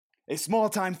A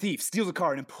small-time thief steals a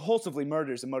car and impulsively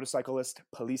murders a motorcyclist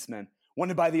policeman.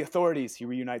 Wanted by the authorities, he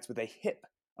reunites with a hip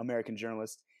American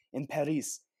journalist in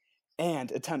Paris and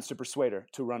attempts to persuade her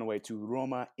to run away to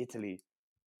Roma, Italy.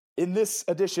 In this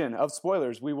edition of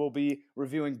Spoilers, we will be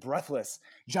reviewing Breathless,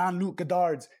 Jean-Luc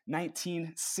Godard's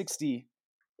 1960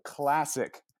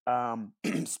 classic.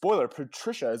 Spoiler,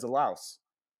 Patricia is a louse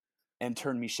and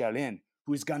turned Michel in,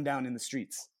 who is gunned down in the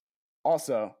streets.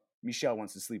 Also, Michel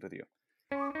wants to sleep with you.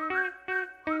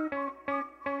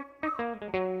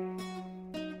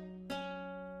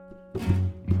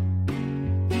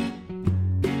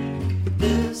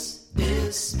 This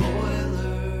is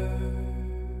Spoilers.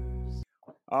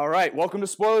 All right, welcome to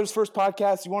Spoilers, first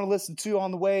podcast you want to listen to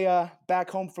on the way back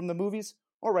home from the movies,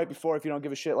 or right before if you don't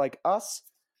give a shit like us.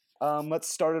 Let's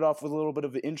start it off with a little bit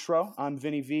of the intro. I'm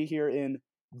Vinny V here in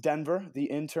Denver, the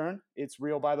intern. It's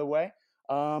real, by the way.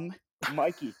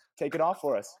 Mikey, take it off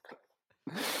for us.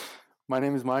 My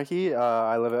name is Mikey.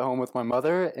 I live at home with my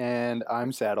mother, and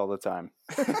I'm sad all the time.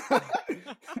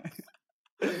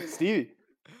 Stevie.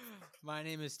 My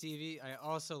name is Stevie. I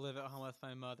also live at home with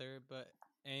my mother, but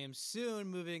I am soon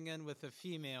moving in with a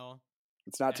female.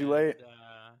 It's not too late.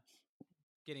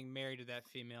 Getting married to that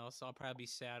female, so I'll probably be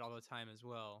sad all the time as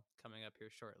well, coming up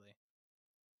here shortly.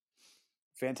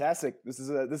 Fantastic. This is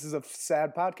a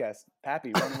sad podcast.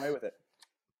 Pappy, run away with it.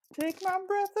 Take my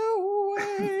breath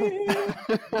away.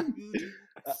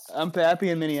 I'm Pappy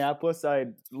in Minneapolis. I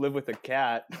live with a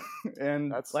cat,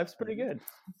 and life's pretty good.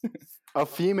 A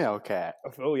female cat.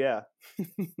 Oh, yeah.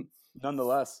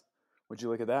 Nonetheless, would you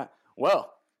look at that?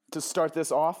 Well, to start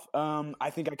this off, I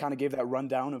think I kind of gave that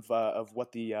rundown of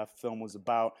what the film was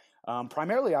about.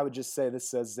 Primarily, I would just say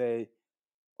this as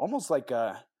almost like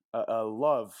a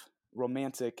love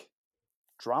romantic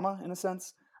drama in a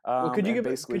sense. Well, could you give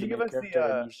us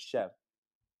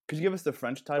the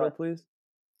French title, please?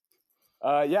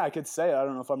 Yeah, I could say it. I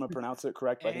don't know if I'm gonna pronounce it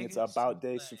correct, but I think it's About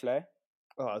des Soufflés.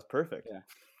 Oh, that's perfect.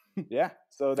 Yeah.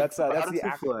 So that's the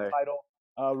actual title.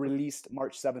 Released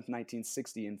March 7th,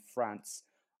 1960 in France.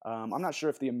 I'm not sure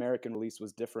if the American release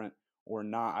was different or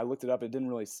not. I looked it up. It didn't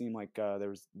really seem like there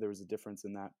was a difference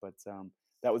in that, but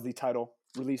that was the title,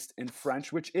 released in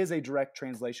French, which is a direct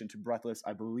translation to Breathless,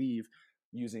 I believe,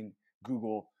 using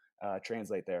Google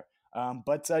Translate there.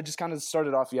 But just kind of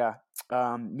started off,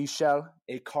 Michel,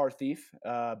 a car thief,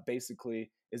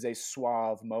 basically is a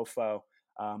suave mofo,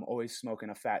 always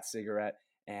smoking a fat cigarette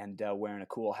and wearing a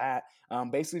cool hat.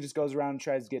 Basically just goes around and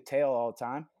tries to get tail all the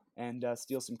time and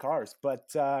steal some cars. But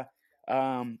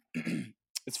as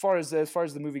far as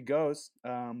the movie goes,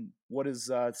 what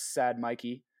does sad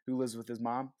Mikey, who lives with his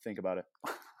mom, think about it?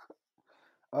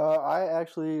 I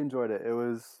actually enjoyed it. It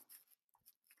was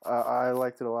I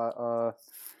liked it a lot.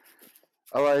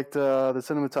 I liked the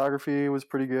cinematography was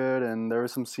pretty good, and there were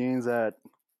some scenes that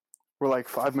were like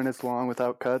 5 minutes long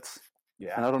without cuts.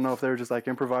 Yeah. And I don't know if they were just like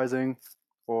improvising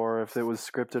or if it was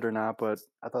scripted or not, but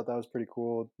I thought that was pretty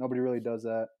cool. Nobody really does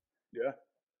that.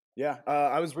 Yeah.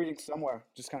 I was reading somewhere,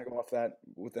 just kind of go off that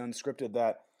with the unscripted,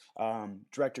 that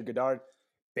director Godard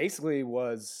basically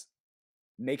was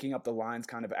making up the lines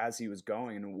kind of as he was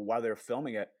going, and while they were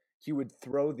filming it, he would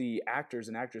throw the actors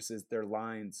and actresses their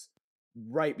lines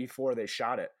right before they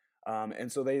shot it. And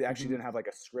so they actually didn't have like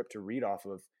a script to read off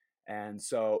of. And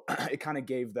so it kind of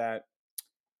gave that,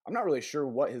 I'm not really sure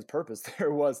what his purpose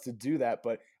there was to do that,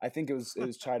 but I think it was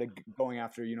going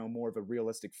after, more of a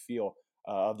realistic feel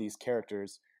of these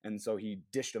characters. And so he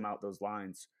dished them out those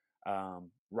lines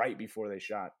right before they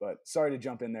shot. But sorry to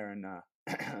jump in there and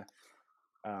cut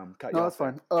you off. No, that's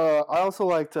fine. I also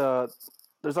liked,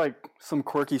 there's like some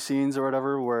quirky scenes or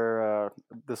whatever where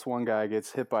this one guy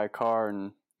gets hit by a car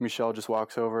and Michelle just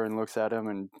walks over and looks at him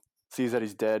and sees that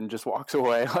he's dead and just walks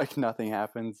away like nothing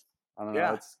happens. I don't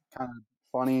know. It's kind of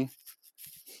funny.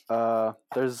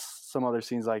 There's some other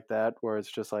scenes like that where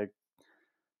it's just like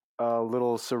a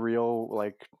little surreal,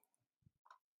 like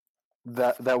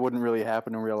that wouldn't really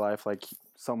happen in real life. Like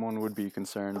someone would be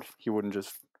concerned. He wouldn't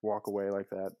just walk away like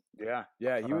that. Yeah.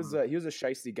 He was a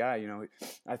shiesty guy.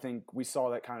 I think we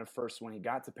saw that kind of first when he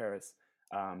got to Paris.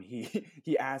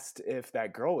 He asked if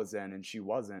that girl was in, and she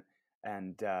wasn't,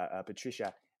 and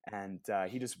Patricia, and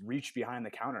he just reached behind the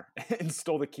counter and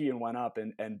stole the key and went up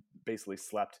and basically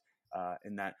slept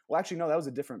in that. Well, actually, no, that was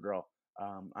a different girl.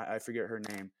 I forget her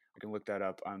name. I can look that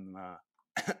up. I'm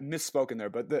misspoken there,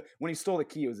 but when he stole the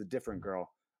key, it was a different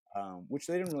girl, which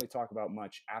they didn't really talk about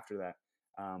much after that.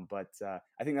 But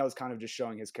I think that was kind of just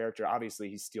showing his character. Obviously,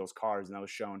 he steals cars, and that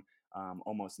was shown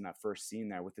almost in that first scene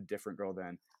there with a different girl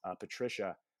than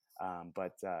Patricia.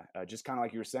 But just kind of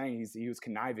like you were saying, he was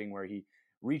conniving, where he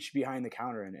reached behind the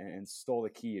counter and stole the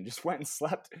key and just went and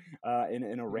slept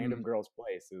in a random girl's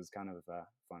place. It was kind of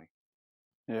funny.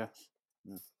 Yeah.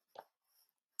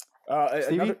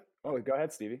 Stevie? Go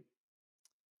ahead, Stevie.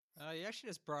 You actually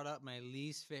just brought up my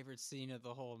least favorite scene of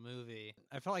the whole movie.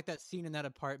 I felt like that scene in that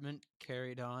apartment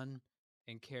carried on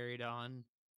and carried on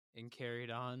and carried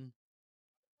on.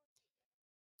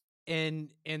 And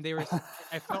they were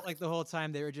I felt like the whole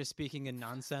time they were just speaking in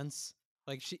nonsense.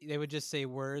 Like they would just say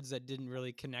words that didn't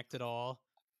really connect at all.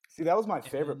 See, that was my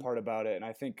favorite part about it, and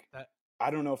I think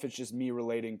I don't know if it's just me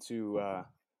relating to a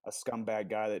scumbag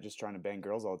guy that just trying to bang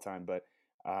girls all the time, but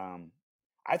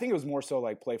I think it was more so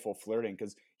like playful flirting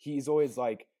because he's always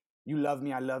like, "You love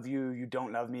me, I love you. You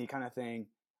don't love me," kind of thing.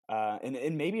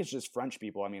 And maybe it's just French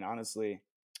people. I mean, honestly,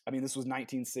 this was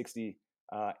 1960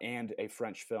 and a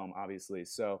French film, obviously,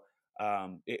 so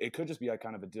it could just be like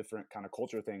kind of a different kind of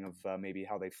culture thing of maybe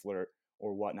how they flirt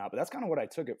or whatnot. But that's kind of what I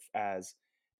took it as.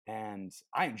 And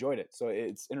I enjoyed it. So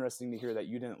it's interesting to hear that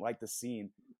you didn't like the scene.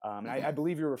 And I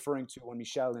believe you're referring to when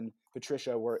Michelle and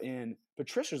Patricia were in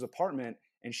Patricia's apartment,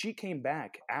 and she came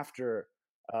back after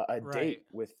a date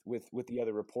with the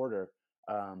other reporter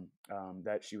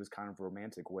that she was kind of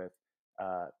romantic with.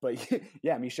 But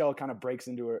yeah, Michelle kind of breaks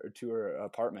into her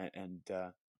apartment, and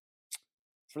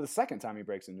for the second time he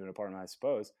breaks into an apartment, I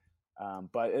suppose.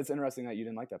 But it's interesting that you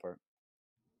didn't like that part.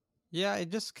 Yeah, it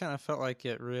just kind of felt like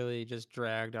it really just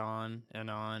dragged on and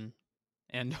on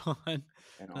and on.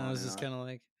 And I was just kind of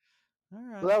like, all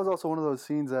right. Well, that was also one of those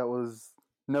scenes that was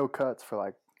no cuts for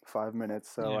like 5 minutes,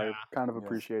 so I kind of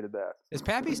appreciated that. Is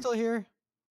Pappy still here?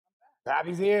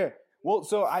 Pappy's here. Well,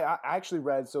 so I actually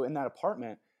read, so in that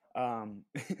apartment,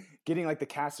 getting like the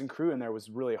cast and crew in there was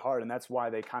really hard, and that's why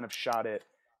they kind of shot it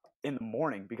in the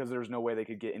morning, because there was no way they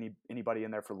could get anybody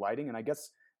in there for lighting. And I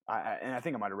guess I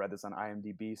think I might have read this on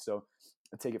IMDb, so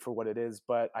I take it for what it is.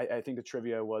 But I think the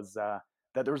trivia was that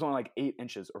there was only like 8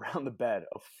 inches around the bed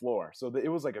of floor, so it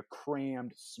was like a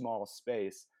crammed small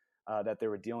space that they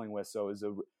were dealing with. So it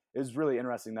was really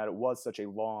interesting that it was such a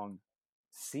long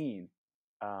scene.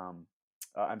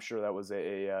 I'm sure that was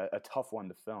a tough one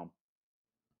to film.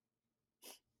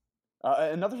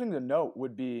 Another thing to note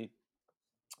would be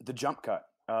the jump cut.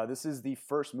 This is the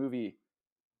first movie,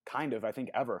 kind of, I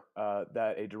think, ever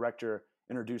that a director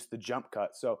introduced the jump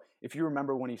cut. So if you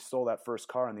remember when he stole that first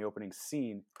car in the opening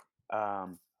scene,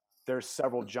 there's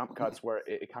several jump cuts where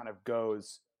it kind of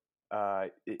goes.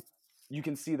 You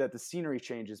can see that the scenery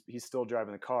changes. He's still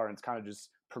driving the car, and it's kind of just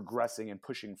progressing and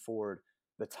pushing forward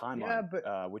the timeline. Yeah,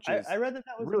 but which is I read that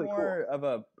was really more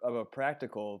cool. of a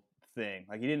practical thing.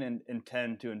 Like, he didn't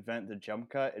intend to invent the jump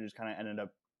cut. It just kind of ended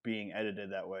up being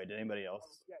edited that way. Did anybody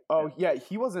else? Yeah,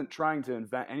 he wasn't trying to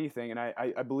invent anything, and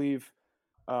I believe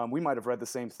we might have read the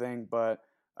same thing, but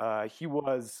he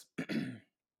was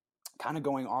kind of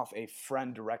going off a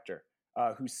friend director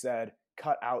who said,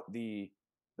 cut out the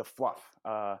fluff.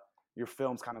 Your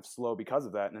film's kind of slow because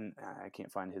of that. And I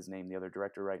can't find his name, the other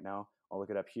director, right now. I'll look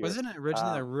it up here. Wasn't it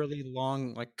originally a really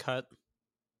long cut?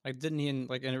 Like, didn't he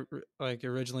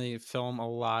originally film a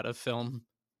lot of film?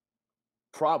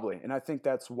 Probably, and I think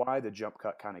that's why the jump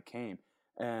cut kind of came.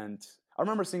 And I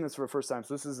remember seeing this for the first time.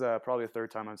 So this is probably the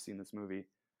third time I've seen this movie,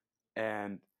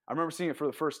 and I remember seeing it for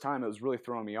the first time. It was really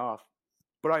throwing me off,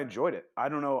 but I enjoyed it. I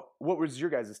don't know, what was your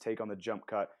guys' take on the jump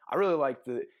cut? I really liked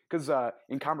because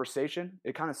in conversation,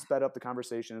 it kind of sped up the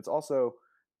conversation. It's also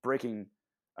breaking,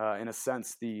 in a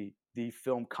sense, the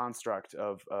film construct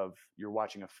of you're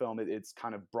watching a film. It's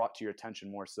kind of brought to your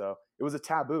attention more so. It was a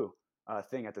taboo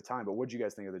thing at the time, but what did you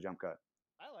guys think of the jump cut?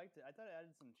 I liked it. I thought it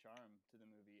added some charm to the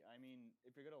movie. I mean,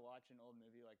 if you're going to watch an old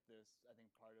movie like this, I think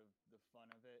part of the fun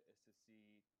of it is to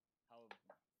see how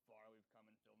far we've come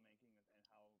in filmmaking and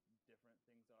how different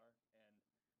things are. And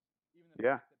even the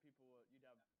fact that you'd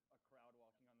have a crowd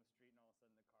walking on the street and all of a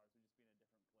sudden the cars would just be in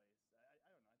a different place. I don't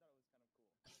know. I thought it was kind of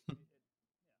cool.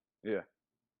 Yeah.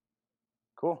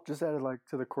 Cool. Just added like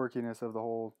to the quirkiness of the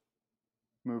whole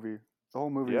movie. The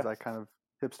whole movie is like kind of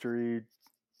hipstery.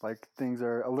 Like, things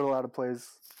are a little out of place.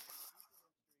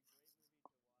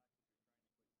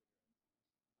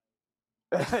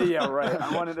 Yeah, right.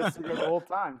 I wanted a cigarette the whole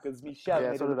time because Michelle.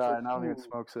 Yeah, so did I. And I don't even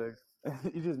smoke cigs.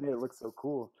 You just made it look so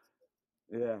cool.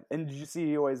 Yeah. And did you see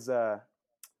he always?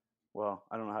 Well,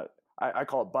 I don't know how. I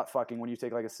call it butt fucking when you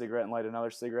take like a cigarette and light another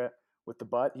cigarette with the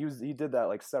butt. He did that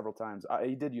like several times.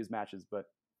 He did use matches, but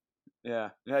yeah,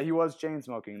 he was chain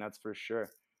smoking. That's for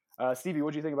sure. Stevie,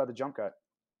 what do you think about the jump cut?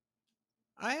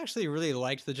 I actually really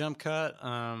liked the jump cut.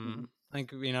 I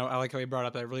think, I like how he brought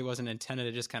up that it really wasn't intended.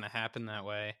 It just kind of happened that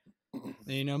way.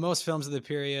 Most films of the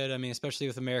period, especially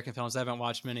with American films, I haven't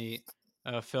watched many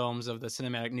films of the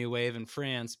cinematic new wave in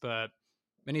France, but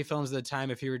many films at the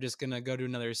time, if you were just gonna go to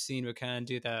another scene, would kind of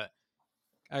do that.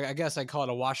 I guess I call it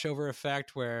a washover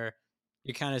effect, where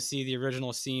you kind of see the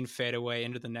original scene fade away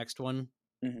into the next one.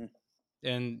 Mm-hmm.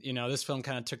 And this film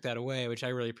kind of took that away, which I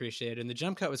really appreciated. And the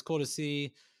jump cut was cool to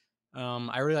see.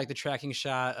 I really like the tracking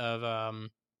shot of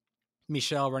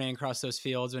Michel running across those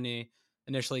fields when he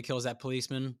initially kills that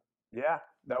policeman. Yeah,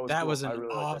 that was that cool. was an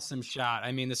really awesome shot.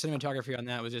 I mean, the cinematography on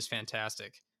that was just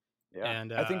fantastic. Yeah,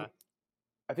 and I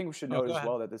think we should note as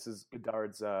well that this is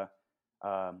Godard's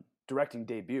directing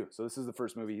debut. So this is the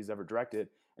first movie he's ever directed,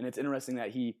 and it's interesting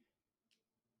that he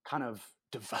kind of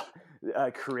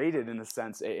created, in a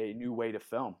sense, a new way to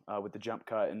film with the jump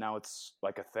cut, and now it's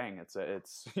like a thing. It's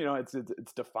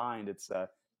defined. It's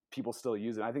people still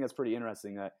use it. I think that's pretty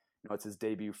interesting that it's his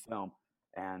debut film,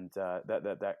 and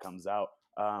that comes out.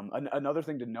 Another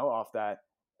thing to know off that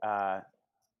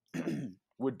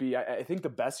would be, I think the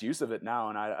best use of it now,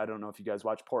 and I don't know if you guys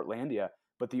watch Portlandia,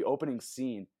 but the opening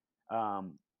scene,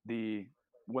 when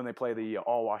they play the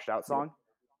All Washed Out song,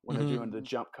 when they're doing the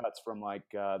jump cuts from like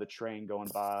the train going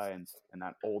by and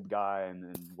that old guy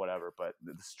and whatever, but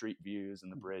the street views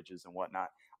and the bridges and whatnot.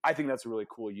 I think that's a really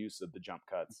cool use of the jump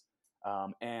cuts.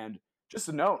 And just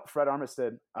a note, Fred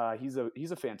Armstead, he's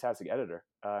a fantastic editor,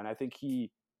 and I think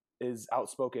he is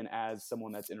outspoken as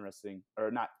someone that's interested,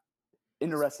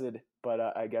 but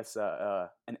I guess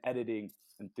an editing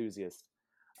enthusiast.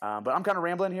 But I'm kind of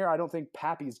rambling here. I don't think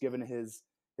Pappy's given his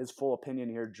full opinion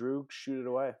here. Drew, shoot it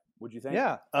away. What'd you think?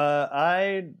 Yeah,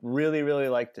 I really, really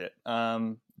liked it.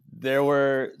 There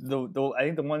were I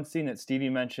think the one scene that Stevie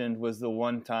mentioned was the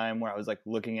one time where I was like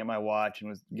looking at my watch and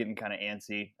was getting kind of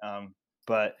antsy.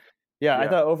 But yeah, I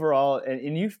thought overall,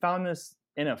 and you found this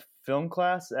in a film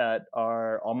class at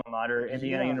our alma mater,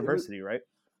 Indiana University, right?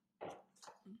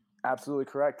 Absolutely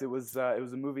correct. It was a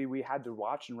movie we had to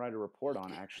watch and write a report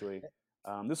on. Actually,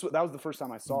 that was the first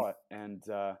time I saw it, and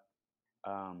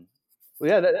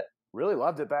really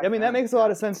loved it back. I mean, then. That makes a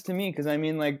lot of sense to me, because I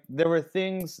mean, like, there were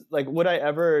things like, would I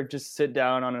ever just sit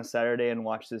down on a Saturday and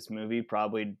watch this movie?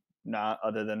 Probably not,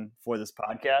 other than for this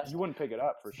podcast. You wouldn't pick it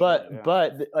up for sure.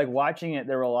 But like watching it,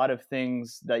 there were a lot of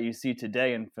things that you see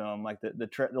today in film, like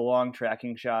the long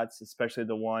tracking shots, especially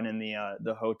the one in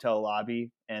the hotel lobby,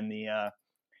 and the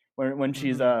when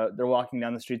she's they're walking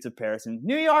down the streets of Paris, and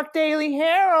New York Daily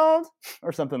Herald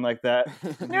or something like that.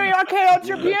 New York Herald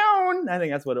Tribune. I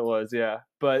think that's what it was. Yeah,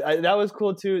 but that was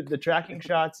cool too. The tracking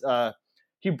shots.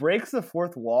 He breaks the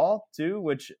fourth wall too,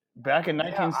 which back in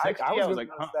 1960, I was like,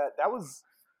 huh.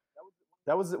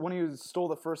 That was when he stole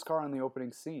the first car in the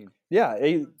opening scene. Yeah,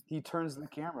 he turns the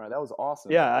camera. That was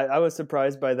awesome. Yeah, I was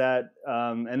surprised by that.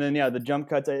 And then the jump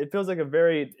cuts. It feels like a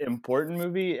very important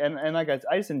movie, and like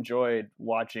I just enjoyed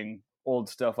watching old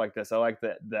stuff like this. I like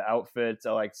the outfits.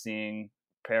 I like seeing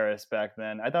Paris back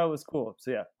then. I thought it was cool. So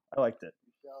yeah, I liked it.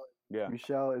 Yeah,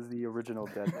 Michel is the original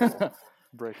Deadpool,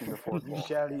 breaking the fourth wall.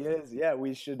 Michel, he is. Yeah,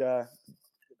 we should.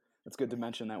 It's good to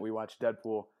mention that we watched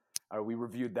Deadpool. We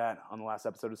reviewed that on the last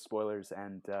episode of Spoilers,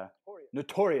 and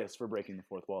notorious for breaking the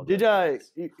fourth wall. Did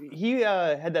he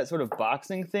had that sort of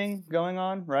boxing thing going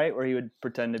on, right? Where he would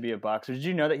pretend to be a boxer. Did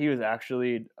you know that he was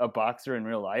actually a boxer in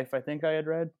real life? I think I had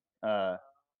read. I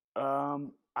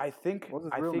think. What's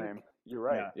his real name? You're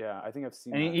right. Yeah, I think I've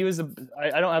seen. And that. he was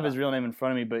I don't have his real name in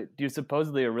front of me, but he was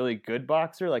supposedly a really good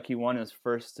boxer. Like, he won his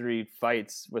first 3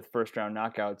 fights with first round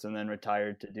knockouts, and then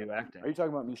retired to do acting. Are you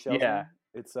talking about Michel? Yeah.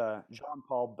 It's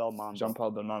Jean-Paul Belmondo.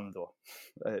 Jean-Paul Belmondo.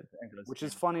 Which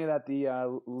is funny that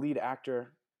the lead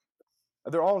actor,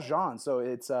 they're all Jean. So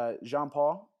it's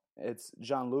Jean-Paul, it's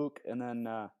Jean-Luc, and then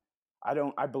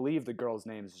I believe the girl's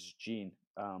name is Jean,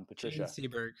 Patricia. Jean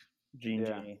Seberg.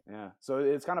 Jean. Yeah. So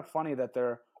it's kind of funny that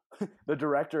they're the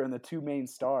director and the 2 main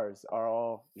stars are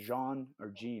all Jean or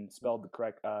Jean, spelled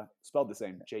the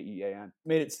same, Jean.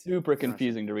 Made it super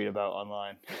confusing to read about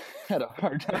online. Had a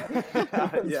hard time.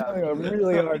 Yeah, a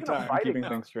really hard time keeping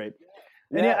things straight.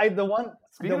 And the one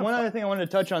other thing I wanted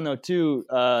to touch on though too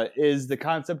is the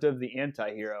concept of the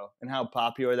anti-hero and how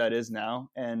popular that is now.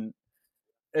 And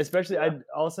especially,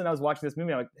 all of a sudden I was watching this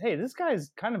movie, I'm like, hey, this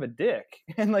guy's kind of a dick,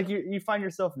 and like you find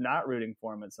yourself not rooting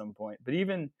for him at some point. But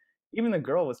even the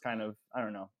girl was kind of, I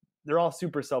don't know. They're all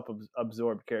super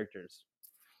self-absorbed characters.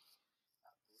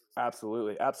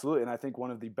 Absolutely. And I think one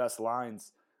of the best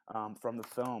lines from the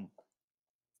film,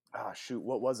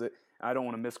 what was it? I don't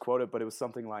want to misquote it, but it was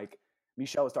something like,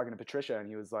 Michel was talking to Patricia, and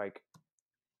he was like,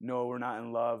 no, we're not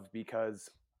in love because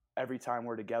every time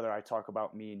we're together, I talk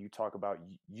about me and you talk about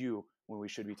you when we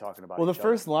should be talking about each other. The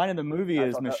first line of the movie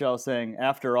is Michel saying,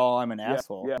 after all, I'm an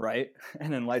asshole, right?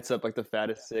 And then lights up like the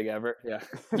fattest cig ever. Yeah.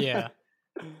 Yeah.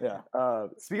 Yeah.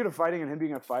 Speaking of fighting and him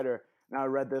being a fighter, Now I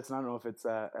read this, and I don't know if it's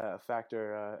a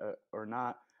factor or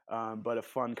not, but a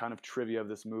fun kind of trivia of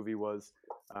this movie was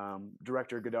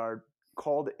director Godard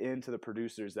called into the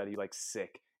producers that he like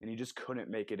sick and he just couldn't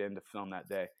make it in to film that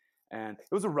day. And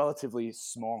it was a relatively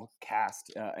small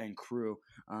cast and crew,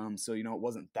 so it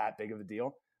wasn't that big of a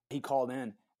deal. He called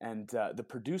in, and the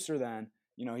producer then,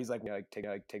 he's like,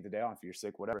 take the day off, you're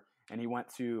sick, whatever. And he went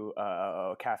to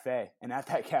a cafe, and at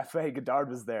that cafe, Godard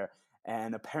was there,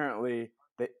 and apparently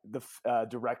the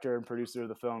director and producer of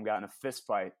the film got in a fist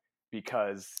fight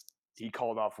because he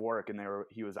called off work and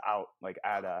he was out like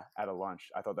at a lunch.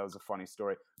 I thought that was a funny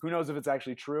story. Who knows if it's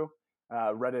actually true?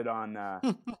 Read it on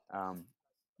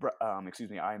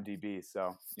IMDb.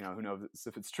 So who knows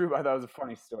if it's true? But I thought it was a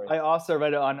funny story. I also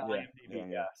read it on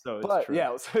IMDb. Yeah, so it's true.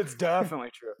 Yeah, so it's definitely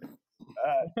true.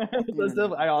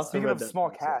 I also speaking of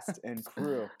small cast and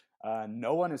crew,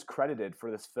 no one is credited for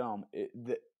this film.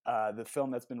 The film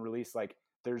that's been released, like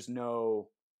there's no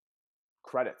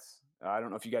credits. I don't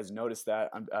know if you guys noticed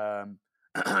that.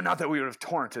 Not that we would have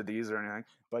torrented these or anything,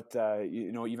 but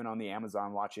even on the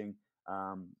Amazon watching,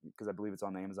 because I believe it's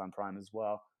on the Amazon Prime as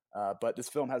well. But this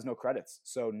film has no credits,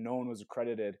 so no one was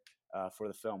accredited for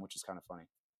the film, which is kind of funny.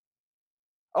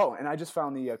 Oh, and I just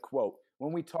found the quote.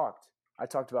 When we talked, I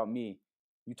talked about me,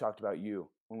 you talked about you,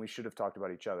 when we should have talked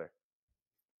about each other.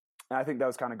 And I think that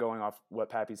was kind of going off what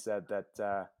Pappy said,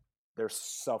 that they're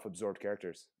self-absorbed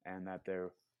characters and that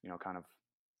they're, kind of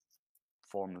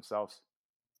full of themselves.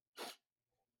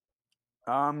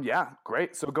 Yeah,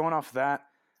 great. So going off that,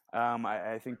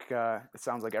 I think it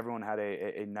sounds like everyone had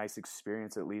a nice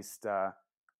experience, at least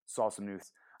saw some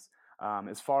news.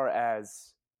 As far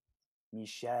as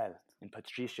Michelle and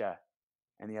Patricia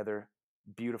and the other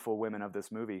beautiful women of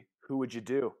this movie, who would you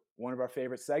do? One of our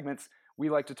favorite segments we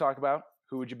like to talk about,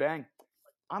 who would you bang?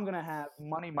 I'm going to have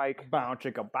Money Mike start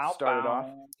it off.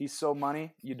 He's so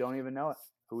money, you don't even know it.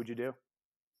 Who would you do?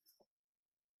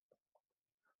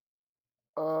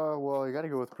 Well, you got to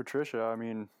go with Patricia. I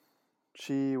mean,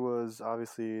 she was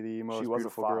obviously the most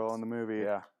beautiful girl in the movie.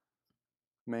 Yeah.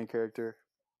 Main character.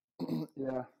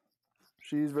 Yeah.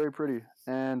 She's very pretty.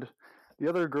 And the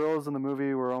other girls in the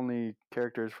movie were only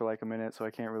characters for like a minute, so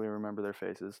I can't really remember their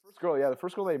faces. The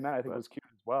first girl they met, I think, was cute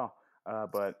as well.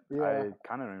 But yeah. I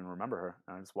kind of don't even remember her.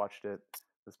 I just watched it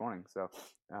this morning. So,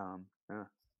 yeah.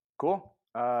 Cool.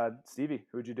 Stevie,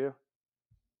 who'd you do?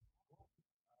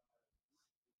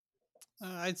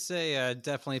 I'd say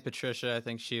definitely Patricia. I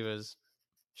think she was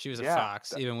a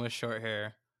fox, even with short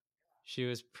hair. She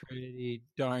was pretty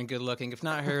darn good looking. If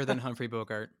not her, then Humphrey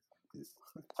Bogart.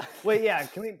 Wait, yeah.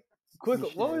 Can we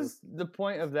what was the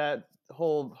point of that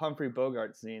whole Humphrey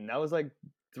Bogart scene? That was like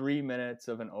 3 minutes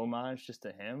of an homage just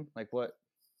to him. Like, what?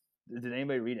 Did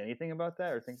anybody read anything about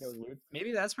that or think that was weird?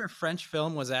 Maybe that's where French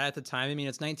film was at the time. I mean,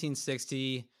 it's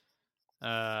 1960.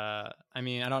 I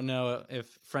mean, I don't know if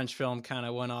French film kind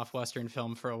of went off Western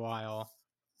film for a while,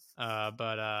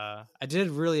 but I did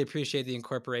really appreciate the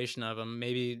incorporation of him.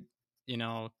 Maybe,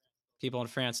 people in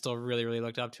France still really, really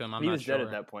looked up to him. He was dead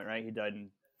at that point, right? He died in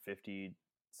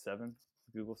 1957.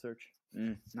 Google search.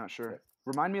 Not sure.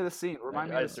 Remind me of the scene.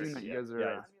 Remind me of the scene that you guys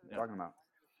are talking about.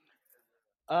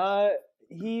 I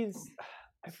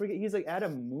forget. He's like at a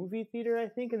movie theater, I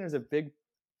think, and there's a big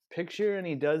picture, and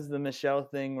he does the Michelle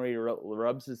thing where he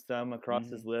rubs his thumb across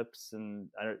his lips, and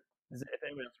I don't. If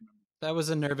anybody else remembers, that was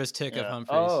a nervous tick of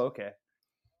Humphrey's. Oh, okay.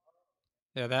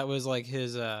 Yeah, that was like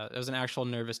his. It was an actual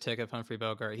nervous tick of Humphrey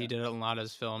Bogart. He did it in a lot of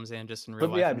his films and just in real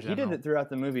life. Yeah, he did it throughout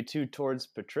the movie too. Towards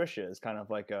Patricia, is kind of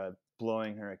like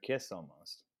blowing her a kiss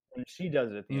almost, and she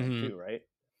does it at the end too, right?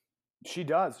 She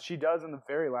does. She does in the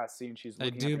very last scene. She's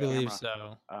looking I do at the believe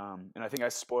camera. so. And I think I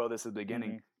spoiled this at the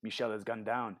beginning. Michelle has gunned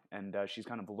down, and she's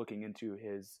kind of looking into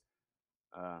his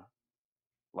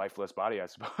lifeless body, I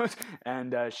suppose.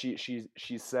 And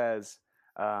she says,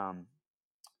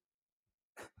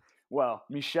 well,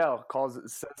 Michelle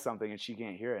says something, and she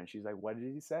can't hear it, and she's like, "What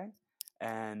did he say?"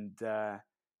 And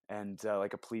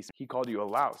like a police, he called you a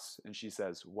louse, and she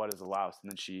says, "What is a louse?"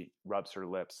 And then she rubs her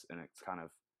lips, and it's kind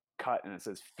of cut, and it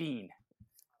says fiend,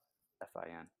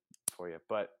 F-I-N for you.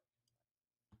 But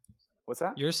what's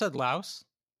that? Yours said louse?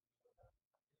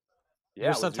 Yeah,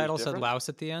 your subtitle said louse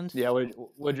at the end? Yeah,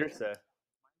 what'd yours say?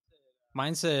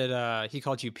 Mine said he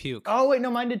called you puke. Oh wait, no,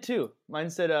 mine did too.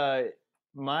 Mine said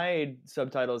my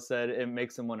subtitle said it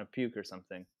makes him want to puke or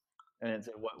something. And it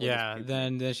said what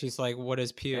then she's like, what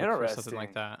is puke? Or something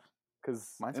like that.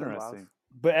 Because mine's interesting.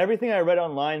 But everything I read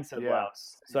online said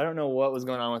louse. So I don't know what was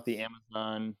going on with the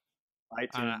Amazon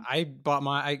iTunes. I bought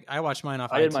I watched mine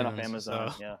off iTunes. I did mine off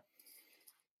Amazon, so.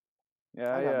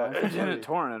 Yeah. I didn't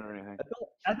torrent it or anything.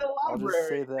 At the I'll just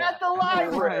say library. that. At the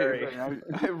library.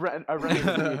 I rented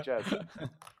the VHS.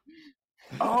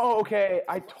 Oh, okay.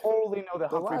 I totally know the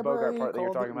Humphrey Bogart part that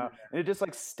you're talking about. And it just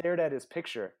like stared at his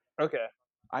picture. Okay.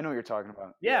 I know what you're talking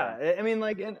about. Yeah. I mean,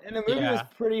 like, and the movie was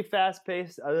pretty fast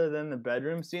paced, other than the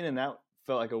bedroom scene, and that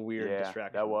felt like a weird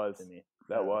distraction. That was to me.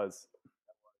 That was.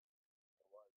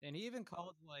 And he even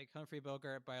called like Humphrey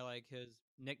Bogart by like his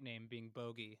nickname being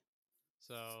Bogey.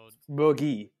 So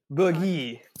Boogie.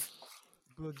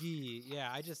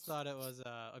 Yeah, I just thought it was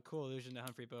a cool allusion to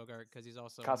Humphrey Bogart because he's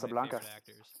also Casablanca. one of my favorite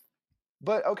actors.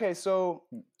 But okay, so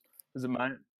is it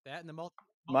mine? That and the multi.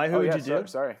 Who would you do?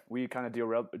 Sorry, we kind of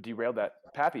derailed that.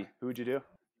 Pappy, who would you do?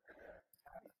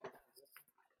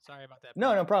 Sorry about that.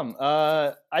 No problem.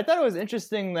 I thought it was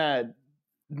interesting that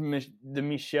the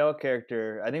Michelle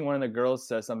character, I think one of the girls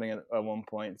says something at one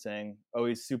point saying, "Oh,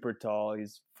 he's super tall.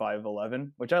 He's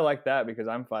 5'11", which I like that because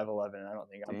I'm 5'11". And I don't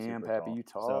think I'm super Pappy, tall. you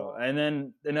tall. So, and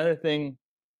then another thing.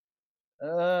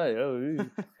 But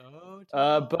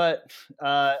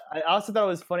I also thought it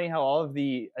was funny how all of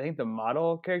I think the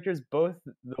model characters, both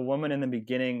the woman in the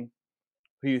beginning,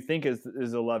 who you think is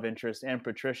a love interest, and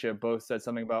Patricia, both said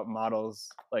something about models,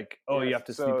 like, you have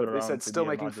to sleep around. They said still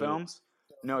making films.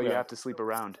 No, you have to sleep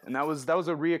around, and that was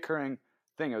a reoccurring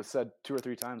thing. It was said 2 or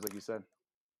 3 times, like you said.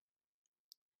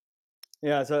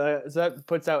 Yeah, so that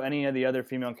puts out any of the other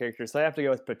female characters. So I have to go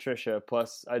with Patricia.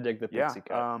 Plus, I dig the pixie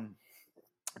cut.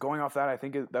 Going off that, I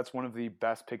think that's one of the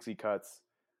best pixie cuts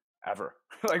ever.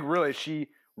 Like, really, she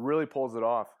really pulls it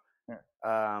off.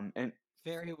 And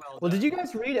very well done. Well, did you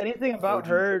guys read anything about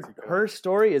her? Her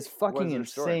story is fucking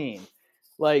insane.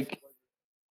 Like,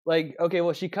 okay,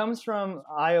 well, she comes from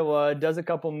Iowa, does a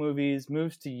couple movies,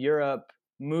 moves to Europe,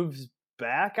 moves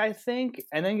back, I think,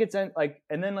 and then gets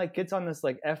gets on this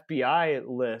like FBI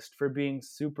list for being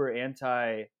super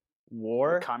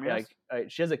anti-war. Communist? Like,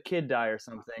 she has a kid die or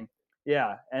something.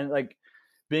 Yeah, and like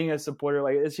being a supporter,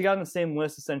 like she got on the same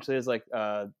list essentially as like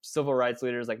civil rights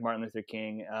leaders like Martin Luther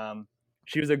King.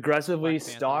 She was aggressively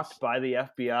stalked by the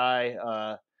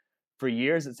FBI for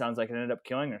years. It sounds like, and ended up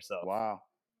killing herself. Wow,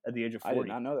 at the age of 40. I did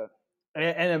not know that.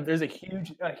 And there's a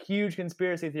huge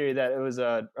conspiracy theory that it was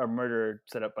a murder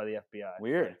set up by the FBI.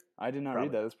 Weird. I did not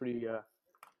read that. That's pretty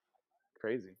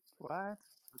crazy. What?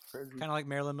 Kind of like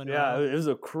Marilyn Monroe. Yeah, it was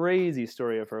a crazy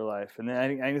story of her life, and I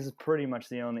think this is pretty much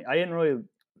the only. I didn't really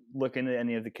look into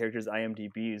any of the characters'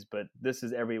 IMDb's, but this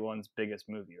is everyone's biggest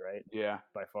movie, right? Yeah,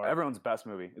 by far. Everyone's best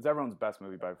movie. It's everyone's best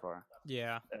movie by far.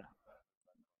 Yeah.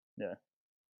 Yeah.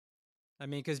 I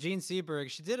mean, because Gene Seberg,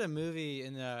 she did a movie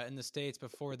in the States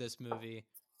before this movie,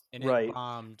 and it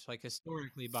bombed, like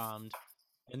historically bombed,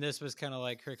 and this was kind of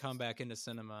like her comeback into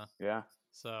cinema. Yeah.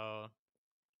 So,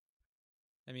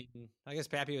 I mean, I guess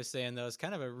Pappy was saying though, it's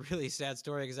kind of a really sad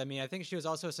story because I mean, I think she was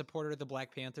also a supporter of the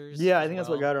Black Panthers. Yeah, I think that's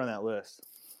what got her on that list.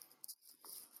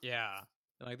 Yeah.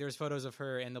 Like there's photos of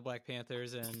her and the Black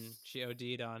Panthers, and she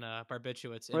OD'd on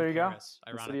barbiturates in There you Paris,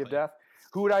 go. The city of death.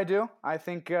 Who would I do? I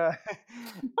think. Yeah,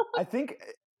 I think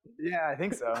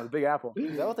so. The Big Apple.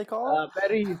 Is that what they call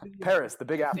it? Paris, the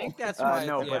Big Apple. I think that's right.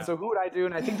 But so who would I do?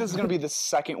 And I think this is going to be the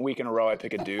second week in a row I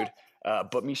pick a dude.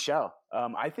 But Michel.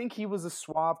 I think he was a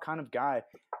suave kind of guy,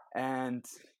 and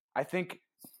I think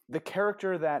the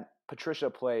character that Patricia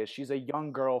plays, she's a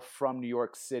young girl from New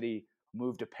York City,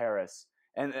 moved to Paris,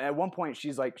 and at one point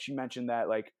she mentioned that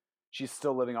like she's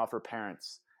still living off her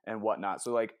parents and whatnot.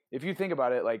 So like if you think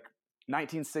about it, like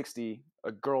 1960,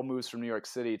 a girl moves from New York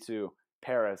City to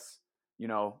Paris. You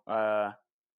know,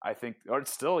 I think, or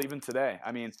still even today.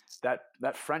 I mean, that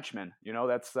Frenchman. You know,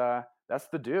 that's the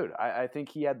dude. I think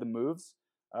he had the moves.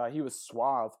 He was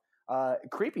suave,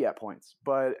 creepy at points,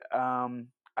 but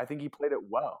I think he played it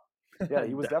well. Yeah,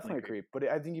 he was definitely a creep, but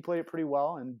I think he played it pretty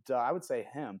well, and I would say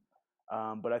him.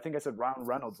 But I think I said Ryan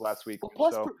Reynolds last week,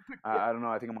 so I don't know.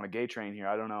 I think I'm on a gay train here.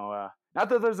 I don't know. Not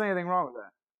that there's anything wrong with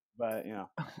that. But, you know,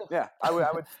 yeah, I would.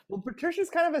 Well, Patricia's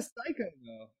kind of a psycho,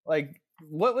 though. Like,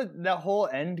 what was that whole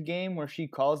end game where she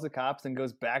calls the cops and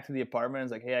goes back to the apartment and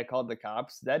is like, hey, I called the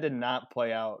cops? That did not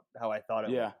play out how I thought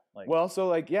it would. Like, well, so,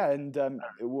 like, yeah, and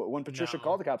when Patricia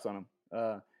called the cops on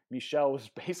him, Michelle was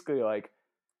basically like,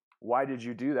 why did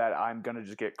you do that? I'm going to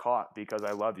just get caught because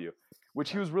I love you.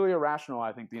 Which he was really irrational,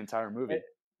 I think, the entire movie.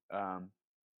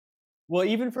 Well,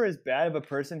 even for as bad of a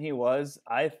person he was,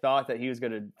 I thought that he was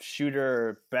going to shoot her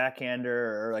or backhand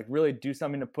her or like really do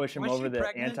something to push him over the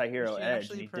anti-hero edge.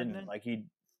 And he didn't. Like he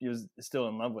was still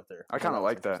in love with her. I kind of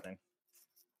like that.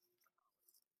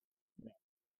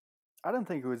 I didn't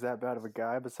think he was that bad of a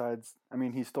guy. Besides, I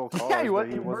mean, he stole cars. Yeah, he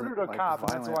wasn't murdered a cop.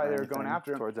 That's why they were going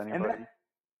after him. Towards anybody.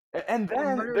 And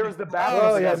then there was the bad.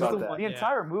 The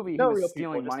entire movie he was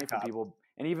stealing money from people,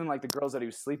 and even like the girls that he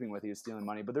was sleeping with, he was stealing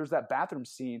money. But there's that bathroom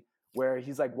scene where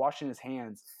he's like washing his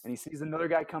hands, and he sees another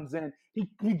guy comes in. He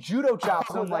judo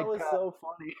chops him that was so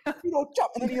funny. judo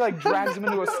chop, and then he like drags him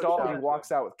into a stall, and he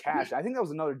walks out with cash. I think that was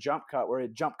another jump cut where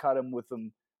it jump cut him with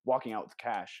him walking out with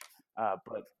cash.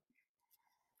 But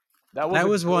that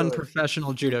was one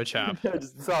professional judo chop.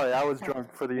 Sorry, I was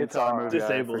drunk for the entire movie.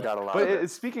 Disabled. I forgot a lot. But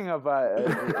speaking of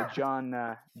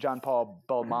John Paul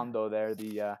Belmondo there,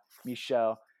 the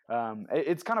Michel.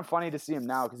 It's kind of funny to see him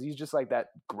now because he's just like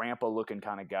that grandpa-looking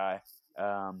kind of guy.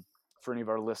 For any of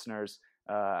our listeners,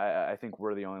 I think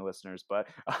we're the only listeners, but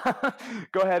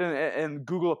go ahead and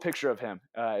Google a picture of him.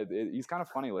 He's kind of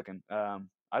funny looking.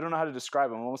 I don't know how to describe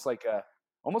him. Almost like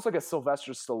a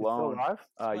Sylvester Stallone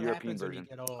European version.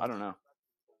 I don't know.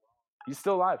 He's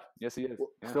still alive. Yes, he is.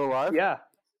 Yeah. Still alive? Yeah.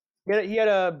 He had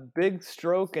a big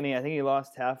stroke, and I think he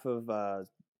lost half of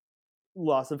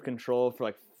loss of control for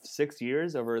like 6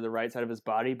 years over the right side of his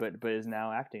body, but is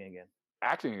now acting again.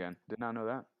 Acting again. Did not know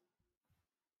that.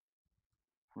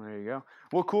 Well, there you go.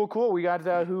 Well, cool. We got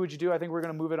Who Would You Do? I think we're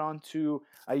going to move it on to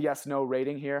a yes/no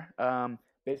rating here.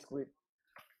 Basically,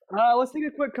 let's take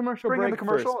a quick commercial break. Bring in the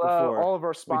commercial. All of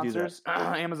our sponsors: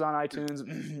 Amazon,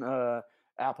 iTunes,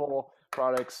 Apple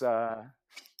products, Trump,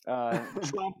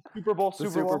 Super Bowl.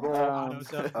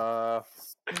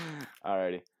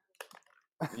 Alrighty.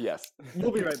 Yes.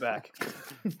 We'll be right back.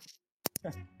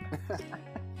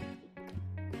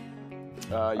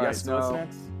 Yes, so no,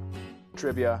 next?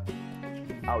 trivia,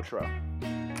 outro.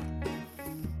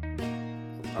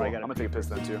 Cool. I'm gonna take a piss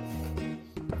then too.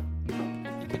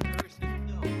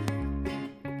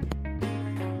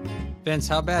 Vince,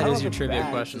 how bad is your trivia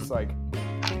question? It's like,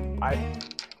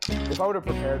 if I would have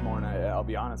prepared more, and I'll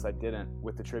be honest, I didn't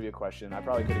with the trivia question. I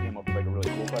probably could have came up with like a really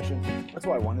cool question. That's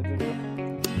what I wanted to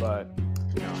do, but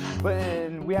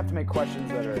and we have to make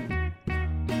questions that are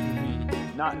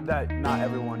not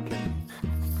everyone can,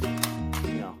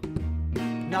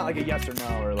 not like a yes or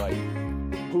no or like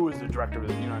who is the director of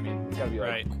it. You know what I mean? It's got to be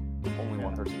like only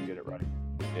one person can get it right.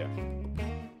 Yeah.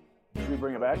 Should we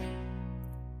bring it back?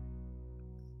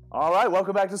 All right,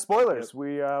 welcome back to Spoilers. Yep.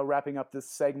 We are wrapping up this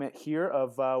segment here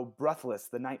of Breathless,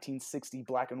 the 1960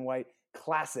 black and white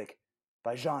classic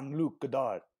by Jean-Luc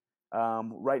Godard.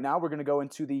 Right now, we're going to go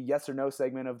into the yes or no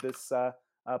segment of this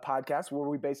podcast, where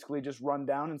we basically just run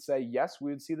down and say, yes,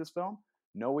 we would see this film.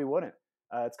 No, we wouldn't.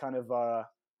 It's kind of our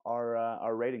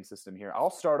rating system here. I'll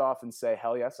start off and say,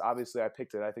 hell yes. Obviously, I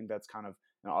picked it. I think that's kind of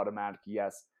an automatic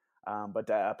yes. But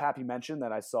Pappy mentioned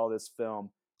that I saw this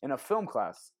film in a film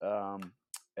class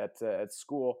at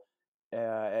school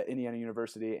at Indiana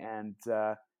University, and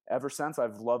ever since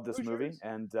I've loved this movie,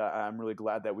 and I'm really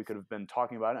glad that we could have been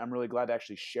talking about it. I'm really glad to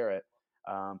actually share it.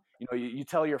 You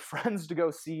tell your friends to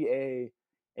go see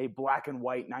a black and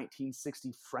white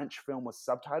 1960 French film with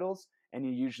subtitles, and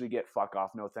you usually get fuck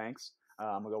off, no thanks.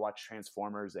 I'm gonna go watch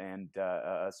Transformers and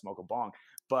smoke a bong.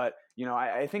 But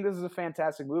I think this is a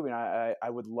fantastic movie, and I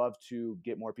would love to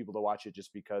get more people to watch it,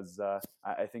 just because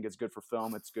I think it's good for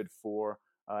film, it's good for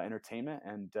entertainment,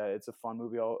 and it's a fun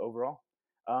movie overall.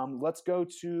 Let's go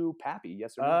to Pappy.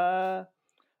 Yes or no?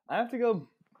 I have to go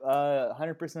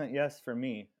 100% yes for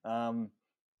me.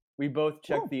 We both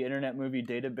checked the Internet Movie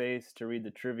Database to read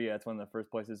the trivia. It's one of the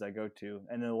first places I go to.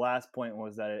 And the last point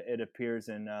was that it appears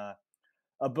in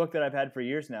a book that I've had for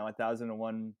years now,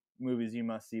 1001 Movies You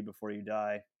Must See Before You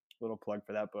Die. Little plug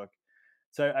for that book.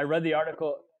 So I read the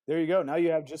article. There you go. Now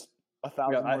you have just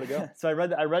 1,000 more to go. So I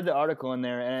read the article in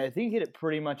there, and I think it hit it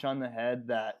pretty much on the head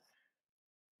that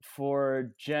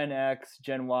for Gen X,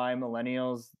 Gen Y,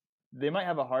 millennials, they might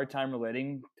have a hard time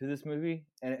relating to this movie.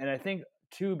 And I think,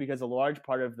 too, because a large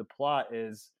part of the plot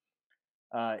is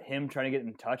him trying to get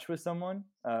in touch with someone,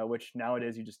 which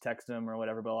nowadays you just text them or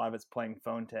whatever, but a lot of it's playing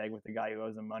phone tag with the guy who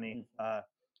owes him money.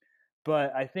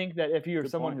 But I think that if you're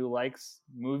someone who likes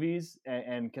movies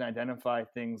and can identify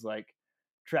things like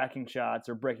tracking shots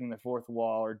or breaking the fourth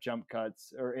wall or jump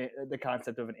cuts or the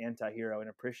concept of an anti-hero and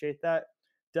appreciate that,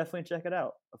 definitely check it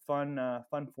out. A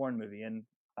fun foreign movie, and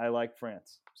I like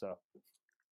France. So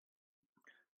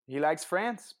he likes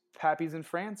France. Pappy's in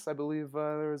France. I believe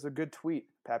there was a good tweet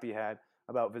Pappy had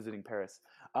about visiting Paris.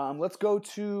 Let's go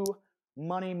to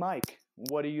Money Mike.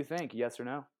 What do you think? Yes or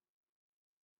no?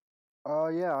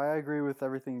 Yeah, I agree with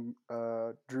everything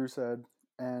Drew said,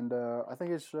 and I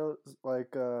think it shows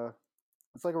like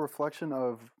it's like a reflection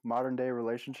of modern day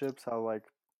relationships. How like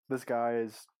this guy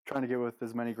is trying to get with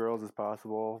as many girls as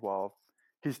possible, while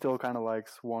he still kind of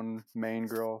likes one main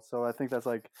girl. So I think that's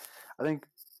like, I think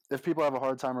if people have a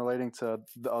hard time relating to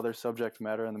the other subject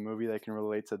matter in the movie, they can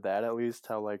relate to that at least.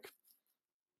 How like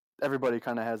everybody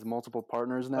kind of has multiple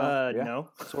partners now. No,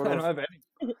 sort of. I don't have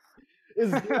any.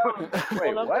 Is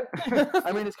Wait, what?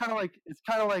 I mean, it's kind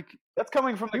of like that's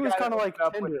coming from the he guy was kind of that like opened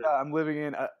up Tinder. with, I'm living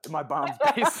in my mom's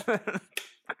basement.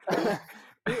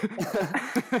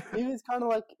 he was kind of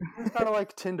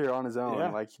like Tinder on his own,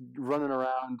 Yeah. like running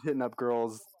around hitting up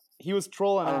girls. He was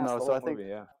trolling. I don't know. The So whole I think,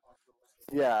 movie,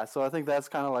 yeah. So I think that's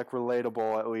kind of like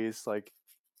relatable, at least. Like,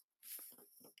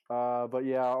 but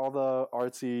yeah, all the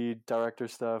artsy director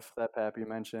stuff that Pappy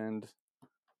mentioned,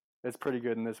 it's pretty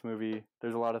good in this movie.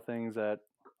 There's a lot of things that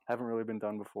haven't really been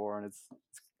done before, and it's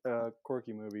a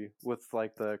quirky movie with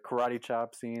like the karate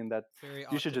chop scene that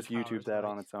you should just YouTube that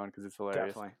on its own because it's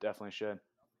hilarious. Definitely should.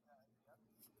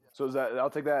 So is that?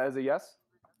 I'll take that as a yes.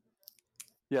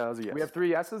 Yeah, that was a yes. We have 3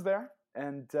 yeses there,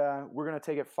 and we're gonna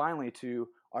take it finally to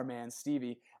our man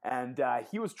Stevie, and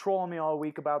he was trolling me all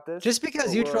week about this. Just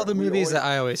because you troll the movies that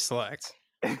I always select.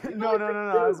 No.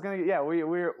 I was gonna. Yeah,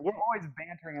 we're always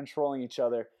bantering and trolling each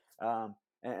other,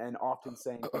 and often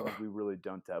saying things we really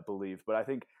don't believe. But I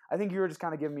think you were just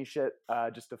kind of giving me shit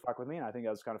just to fuck with me, and I think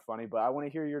that was kind of funny. But I want to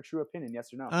hear your true opinion,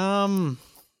 yes or no. I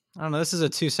don't know. This is a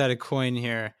 2-sided coin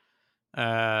here.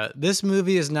 This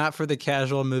movie is not for the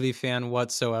casual movie fan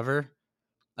whatsoever.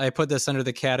 I put this under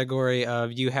the category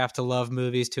of you have to love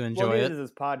movies to enjoy it. This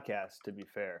is podcast, to be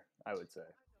fair, I would say.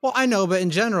 Well, I know, but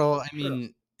in general, I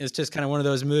mean, it's just kind of one of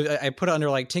those movies. I put it under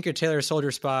like Tinker Tailor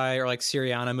Soldier Spy or like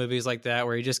Syriana movies like that,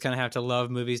 where you just kind of have to love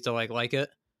movies to like it.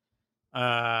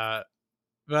 But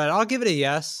I'll give it a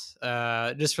yes,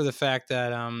 just for the fact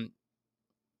that I mean,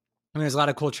 there's a lot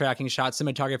of cool tracking shots.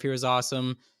 Cinematography was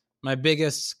awesome. My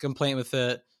biggest complaint with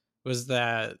it was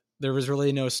that there was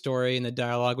really no story and the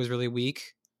dialogue was really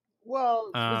weak. Well,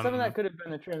 some of that could have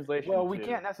been the translation. Well, we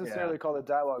can't necessarily call the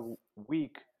dialogue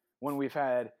weak when we've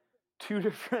had 2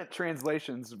 different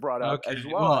translations brought up, as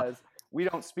well as we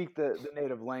don't speak the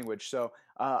native language. So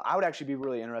I would actually be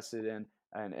really interested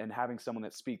in having someone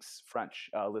that speaks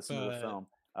French listen to the film.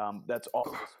 That's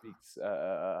also speaks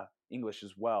English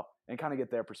as well, and kind of get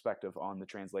their perspective on the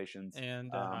translations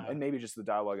and maybe just the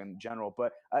dialogue in general.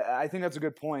 But I think that's a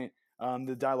good point.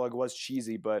 The dialogue was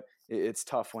cheesy, but it's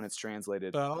tough when it's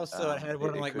translated. But also, it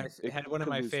had one of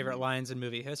my favorite lines in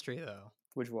movie history, though.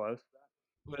 Which was?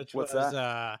 What's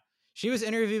that? She was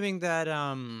interviewing that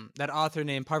author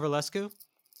named Parvulescu.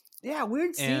 Yeah,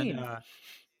 weird scene.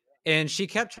 And she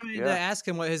kept trying to ask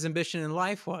him what his ambition in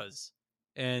life was.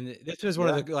 And this was one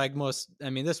of the most. I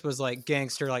mean, this was like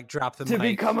gangster, like drop the mic. To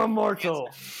become immortal.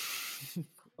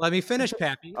 Let me finish,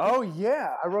 Pappy. Oh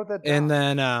yeah, I wrote that down. And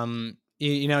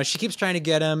then she keeps trying to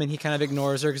get him, and he kind of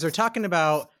ignores her because they're talking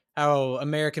about how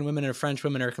American women and French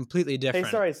women are completely different.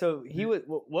 Hey, sorry. So he was.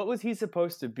 What was he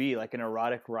supposed to be? Like an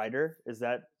erotic writer? Is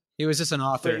that? He was just an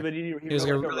author. But he was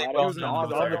like a really well-known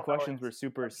author. All the questions were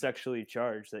super sexually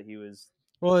charged. That he was.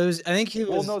 Well, I think he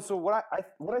was. Well, no. So what I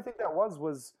think that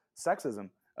was sexism.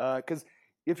 Because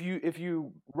if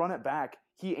you run it back,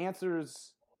 he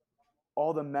answers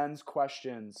all the men's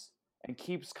questions and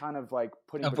keeps kind of like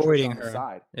avoiding her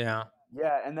aside. Yeah.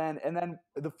 Yeah, and then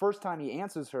the first time he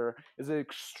answers her is an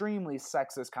extremely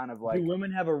sexist kind of like. Do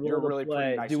women have a role to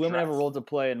play? Nice Do women dress. have a role to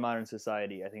play in modern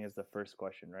society? I think is the first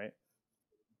question, right?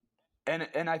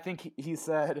 And I think he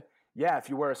said, yeah, if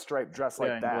you wear a striped dress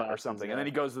like that or something, and then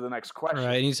he goes to the next question.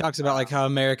 Right, and he talks about like how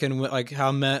American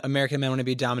men want to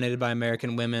be dominated by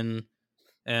American women,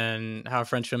 and how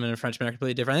French women and French men are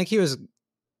completely different. I think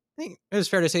it was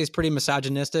fair to say he's pretty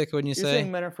misogynistic, wouldn't you say? You're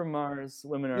saying men are from Mars,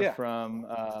 women are from.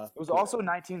 It was also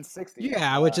 1960.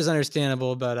 Yeah, which is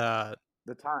understandable, but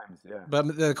the times, yeah.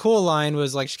 But the cool line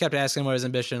was like she kept asking what his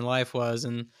ambition in life was,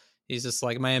 and he's just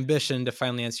like, my ambition, to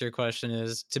finally answer your question,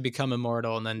 is to become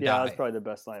immortal and then die. Yeah, that's probably the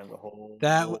best line of the whole.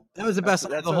 That was the best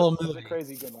line of the whole movie. That's a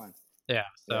crazy good line. Yeah,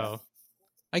 so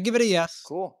I give it a yes.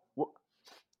 Cool. Well,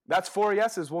 that's 4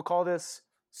 yeses. We'll call this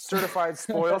certified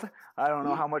spoiled. I don't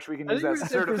know how much we can use that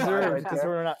certified because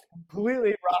we're not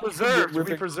completely preserved.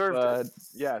 We preserved.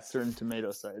 Yes, certain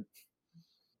tomato side.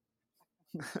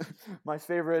 my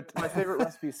favorite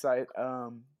recipe site.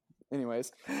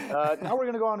 Anyways, now we're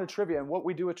gonna go on to trivia, and what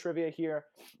we do with trivia here,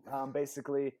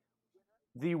 basically,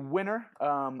 the winner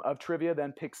of trivia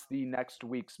then picks the next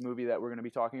week's movie that we're gonna be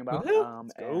talking about,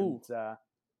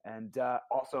 and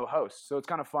also hosts. So it's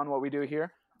kind of fun what we do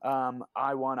here.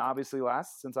 I won obviously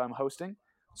last since I'm hosting.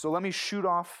 So let me shoot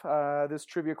off this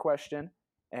trivia question,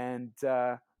 and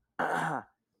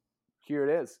here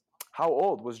it is. How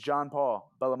old was John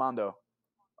Paul Belmondo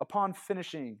upon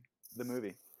finishing the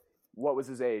movie? What was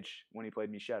his age when he played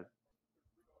Michel?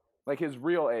 Like his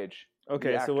real age.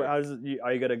 Okay, so are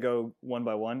you gonna go one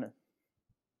by one?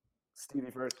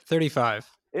 Stevie first. 35.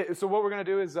 So what we're gonna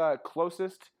do is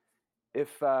closest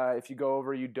If you go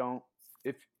over, you don't.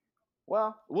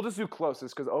 Well, we'll just do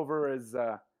closest because over is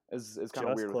kind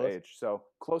of weird with age. So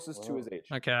closest to his age.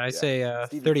 Okay, I say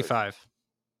 35.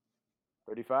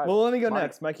 35. Well, let me go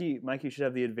next. Mikey should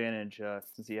have the advantage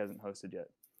since he hasn't hosted yet.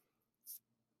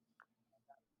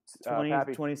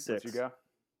 26. You go.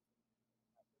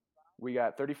 We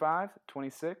got 35,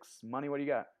 26. Money, what do you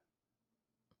got?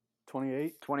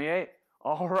 28. 28.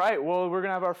 All right. Well, we're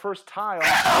gonna have our first tie on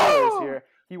spoilers here.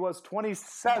 He was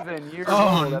 27 years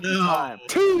old at the time.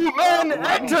 2 men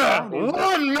enter,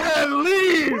 1 man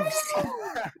leaves.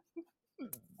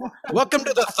 Welcome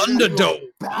to the Thunderdome.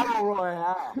 Battle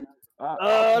Royale.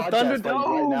 Thunderdome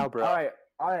right now, bro.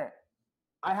 All right.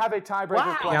 I have a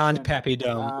tiebreaker question. Beyond Pappy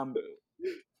Dome.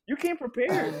 You came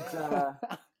prepared.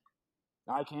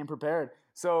 I came prepared.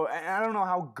 So I don't know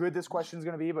how good this question is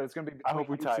going to be, but it's going to be between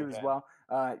you two as well.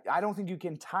 I don't think you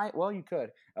can tie. Well, you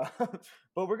could,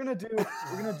 but we're gonna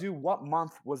do what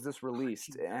month was this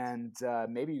released, and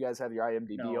maybe you guys have your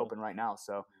IMDb open right now,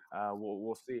 so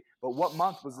we'll see. But what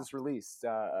month was this released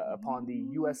upon the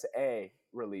USA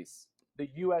release? The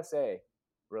USA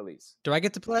release. Do I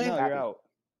get to play? No, you're out.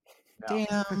 No.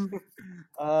 Damn.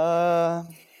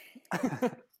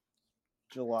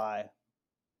 July.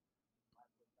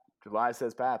 July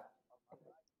says Pap.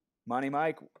 Money,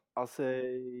 Mike. I'll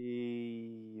say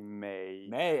May.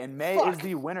 May is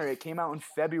the winner. It came out on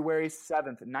February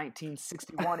 7th,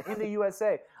 1961 in the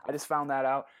USA. I just found that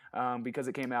out because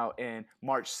it came out in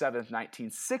March 7th,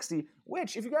 1960,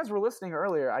 which, if you guys were listening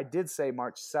earlier, I did say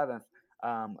March 7th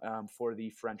for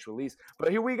the French release.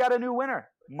 But here we got a new winner,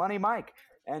 Money Mike.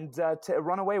 And to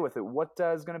run away with it, what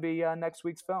is going to be next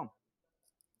week's film?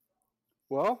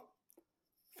 Well,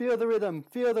 feel the rhythm,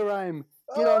 feel the rhyme.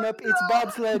 Get on up, it's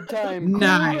bobsled time.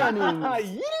 Nice.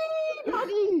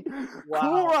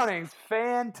 Cool Runnings,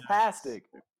 fantastic.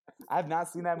 I have not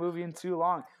seen that movie in too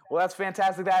long. Well, that's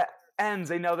fantastic. That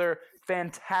ends another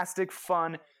fantastic,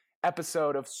 fun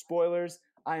episode of Spoilers.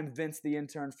 I am Vince, the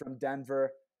intern from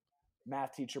Denver.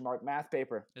 Math teacher, Mark, math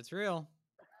paper. It's real.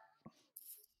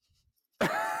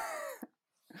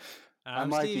 I'm I'm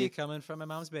Mikey. Stevie, coming from my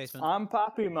mom's basement. I'm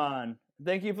Poppymon.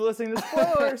 Thank you for listening to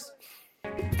Spoilers.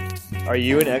 Are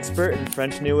you an expert in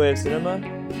French New Wave cinema?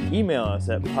 Email us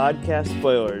at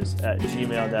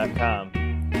podcastspoilers@gmail.com.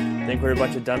 Think we're a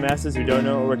bunch of dumbasses who don't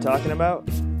know what we're talking about?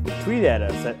 Tweet at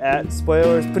us at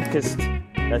 @spoilerspodcast.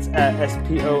 That's at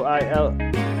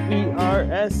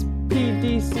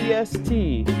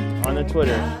SPOILERSPDCST on the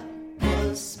Twitter.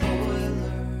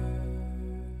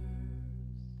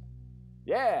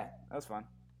 Yeah, that was fun.